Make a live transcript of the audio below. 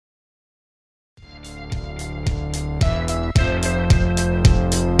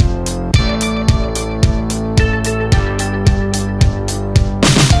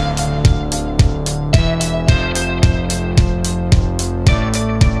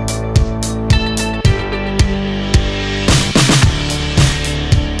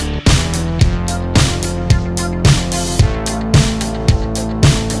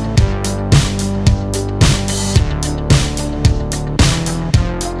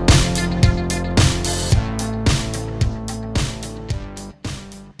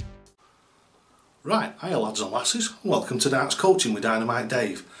Right, hiya lads and lasses, welcome to Darts Coaching with Dynamite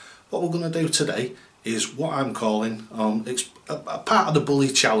Dave. What we're going to do today is what I'm calling, it's a part of the bully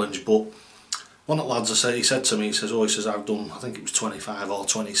challenge, but one of the lads he said to me, he says I've done, I think it was 25 or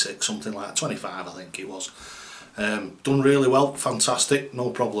 26, something like that, 25 I think it was. Done really well, fantastic,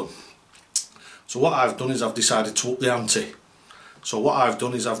 no problem. So what I've done is I've decided to up the ante. So what I've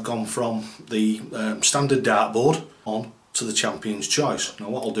done is I've gone from the standard dartboard on to the Champion's Choice. Now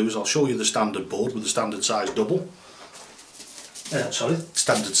what I'll do is I'll show you the standard board with the standard size double.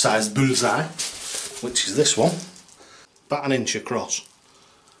 Standard size bullseye, which is this one, about an inch across.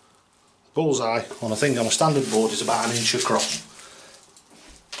 Bullseye on a standard board is about an inch across.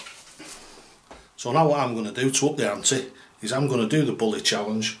 So now what I'm going to do to up the ante is I'm going to do the bully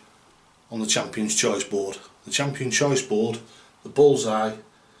challenge on the Champion's Choice board. The Champion's Choice board, the bullseye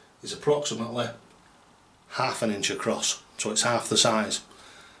is approximately half an inch across, so it's half the size.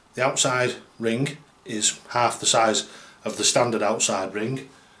 The outside ring is half the size of the standard outside ring,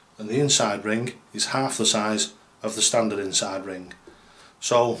 and the inside ring is half the size of the standard inside ring.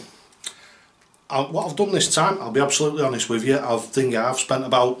 So what I've done this time, I'll be absolutely honest with you, I've spent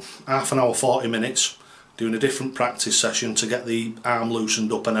about half an hour 40 minutes doing a different practice session to get the arm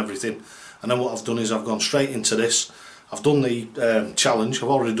loosened up and everything, and then what I've done is I've gone straight into this. I've done the challenge, I've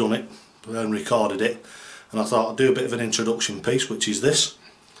already done it and recorded it, and I thought I'd do a bit of an introduction piece, which is this.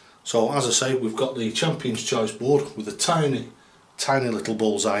 So as I say, we've got the Champion's Choice board with a tiny little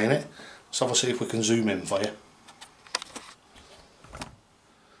bullseye in it. Let's have a see if we can zoom in for you.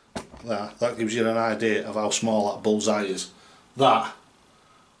 That gives you an idea of how small that bullseye is. That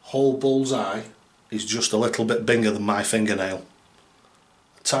whole bullseye is just a little bit bigger than my fingernail.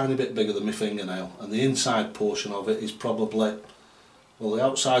 A tiny bit bigger than my fingernail, and the inside portion of it is probably, well, the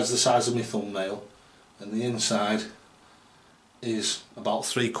outside's the size of my thumbnail and the inside is about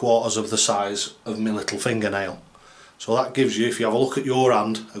 3/4 of the size of my little fingernail. So that gives you, if you have a look at your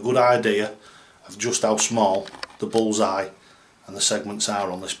hand, a good idea of just how small the bullseye and the segments are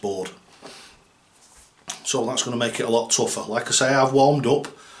on this board. So that's going to make it a lot tougher. Like I say, I've warmed up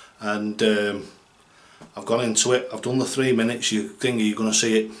and I've gone into it. I've done the 3 minutes. You're going to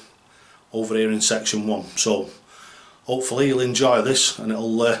see it over here in section 1. So hopefully you'll enjoy this, and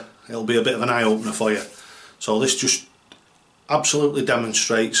it'll be a bit of an eye-opener for you. So this just absolutely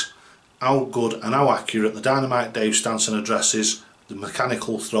demonstrates how good and how accurate the Dynamite Dave stance and address is. The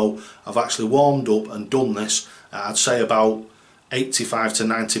mechanical throw, I've actually warmed up and done this, I'd say about 85 to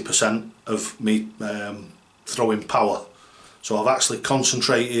 90% of me throwing power. So I've actually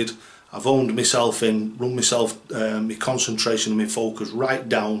concentrated, I've honed myself in, run myself, my concentration and my focus right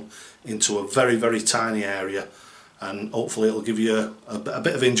down into a very tiny area, and hopefully it'll give you a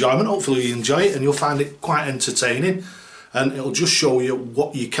bit of enjoyment. Hopefully you enjoy it and you'll find it quite entertaining, and it'll just show you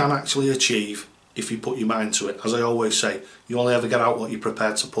what you can actually achieve if you put your mind to it. As I always say, you only ever get out what you're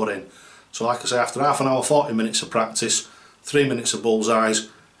prepared to put in. So like I say, after half an hour 40 minutes of practice, 3 minutes of bullseyes,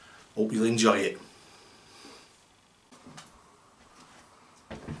 hope you'll enjoy it.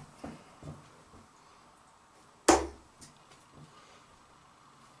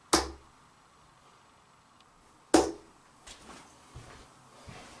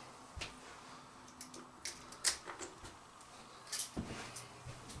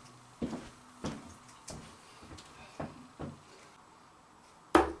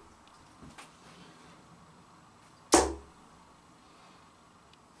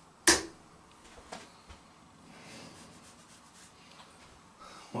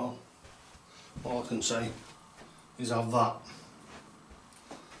 Well, all I can say is have that.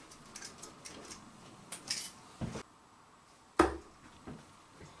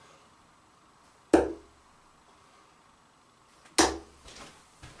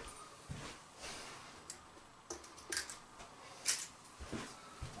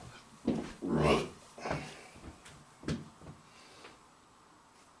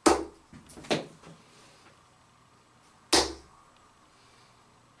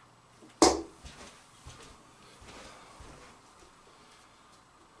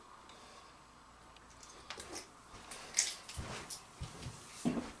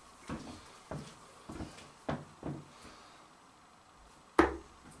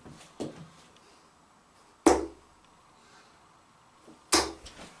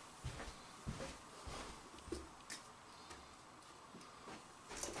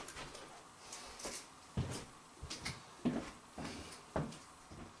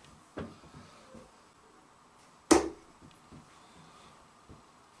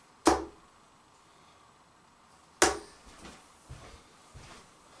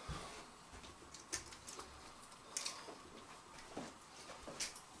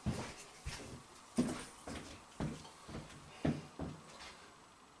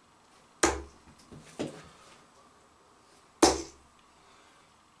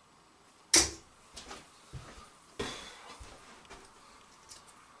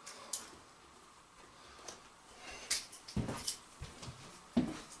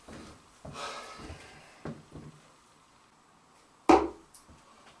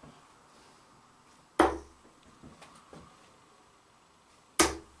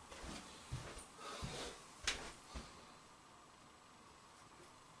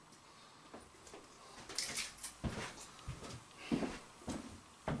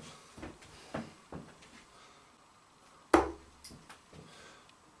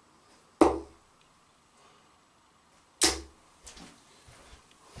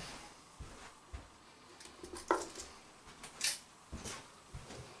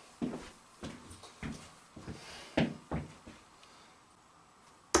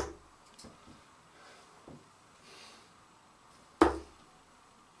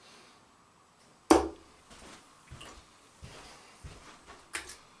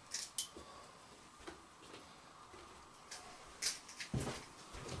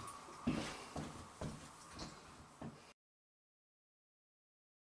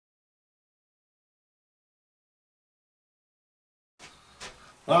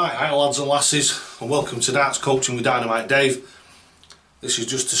 Right, hi lads and lasses, and welcome to Darts Coaching with Dynamite Dave. This is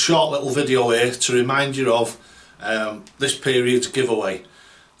just a short little video here to remind you of this period's giveaway.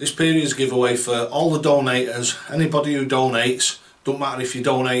 This period's giveaway for all the donators, anybody who donates, don't matter if you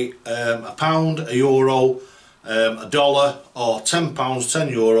donate a pound, a euro, a dollar, or £10,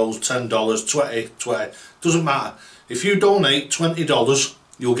 €10, $10, 20, doesn't matter. If you donate $20,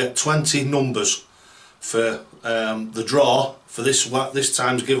 you'll get 20 numbers for the draw for this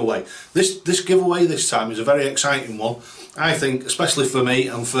time's giveaway. This giveaway this time is a very exciting one, I think, especially for me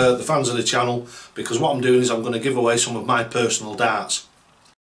and for the fans of the channel, because what I'm doing is I'm going to give away some of my personal darts.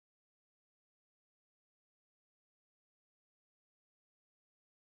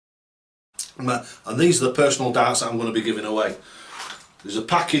 And these are the personal darts that I'm going to be giving away. There's a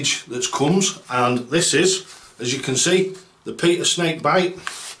package that comes, and this is, as you can see, the Peter Snakebite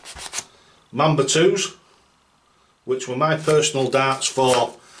Mamba 2s, which were my personal darts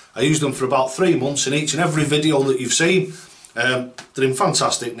for, I used them for about 3 months in each and every video that you've seen. They're in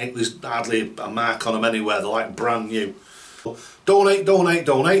fantastic nick, there's hardly a mark on them anywhere, they're like brand new. Donate, donate,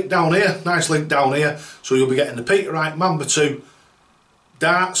 donate, down here, nice link down here, so you'll be getting the Peter Wright Mamba 2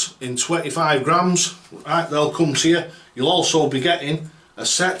 darts in 25 grams, right, they'll come to you. You'll also be getting a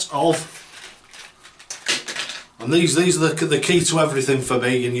set of, and these are the key to everything for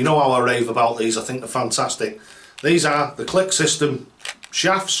me, and you know how I rave about these, I think they're fantastic. These are the click system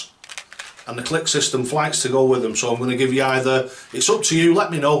shafts and the click system flights to go with them. So I'm going to give you either, it's up to you,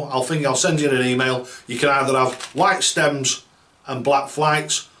 let me know, I'll send you an email. You can either have white stems and black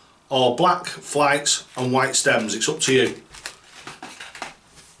flights, or black flights and white stems, it's up to you.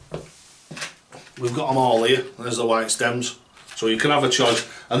 We've got them all here, there's the white stems, so you can have a choice.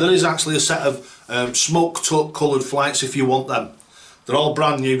 And there is actually a set of smoke tuck coloured flights if you want them. They're all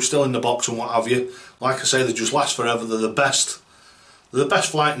brand new, still in the box and what have you. Like I say, they just last forever. They're the best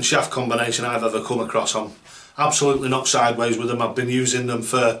flight and shaft combination I've ever come across. I'm absolutely not sideways with them. I've been using them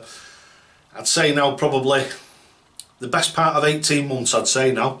for, I'd say now, probably the best part of 18 months, I'd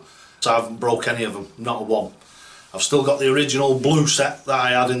say now. So I haven't broke any of them, not a one. I've still got the original blue set that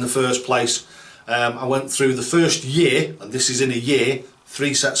I had in the first place. I went through the first year, and this is in a year,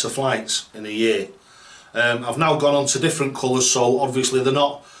 3 sets of flights in a year. I've now gone on to different colours, so obviously they're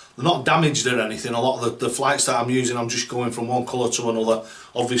not damaged or anything. A lot of the flights that I'm using, I'm just going from one colour to another.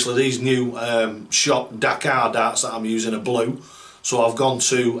 Obviously these new shot Dakar darts that I'm using are blue, so I've gone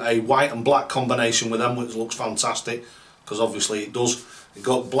to a white and black combination with them, which looks fantastic, because obviously it does.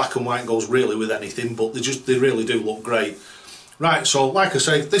 Black and white goes really with anything, but they really do look great. Right, so like I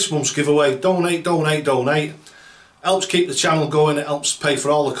say, this month's giveaway, donate, donate, donate. Helps keep the channel going, it helps pay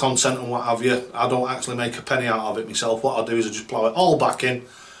for all the content and what have you. I don't actually make a penny out of it myself. What I do is I just plough it all back in.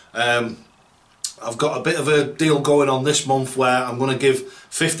 I've got a bit of a deal going on this month where I'm going to give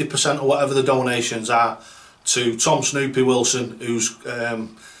 50% of whatever the donations are to Tom Snoopy Wilson, who's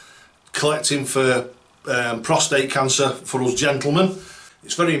collecting for prostate cancer for us gentlemen.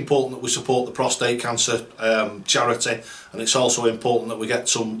 It's very important that we support the prostate cancer charity, and it's also important that we get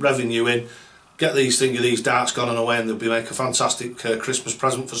some revenue in, get these darts gone and away, and they'll make a fantastic Christmas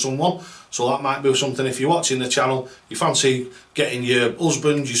present for someone. So that might be something, if you're watching the channel, you fancy getting your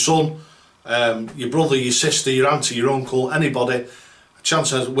husband, your son, your brother, your sister, your auntie, your uncle, anybody, a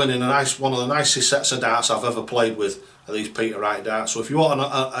chance of winning one of the nicest sets of darts I've ever played with are these Peter Wright darts. So if you want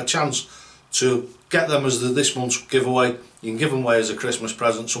a chance to get them as this month's giveaway, you can give them away as a Christmas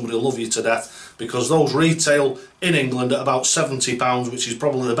present. Somebody will love you to death, because those retail in England at about £70, which is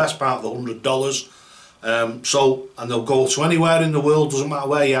probably the best part of $100. And they'll go to anywhere in the world, doesn't matter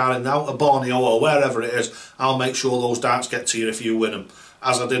where you are, in the outer Borneo or wherever it is. I'll make sure those darts get to you if you win them,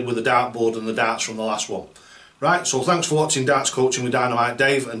 as I did with the dartboard and the darts from the last one. Right, so thanks for watching Darts Coaching with Dynamite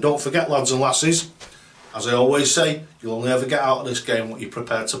Dave, and don't forget, lads and lasses, as I always say, you'll only ever get out of this game what you're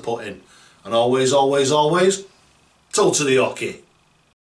prepared to put in. And always, always, always, toe to the hockey.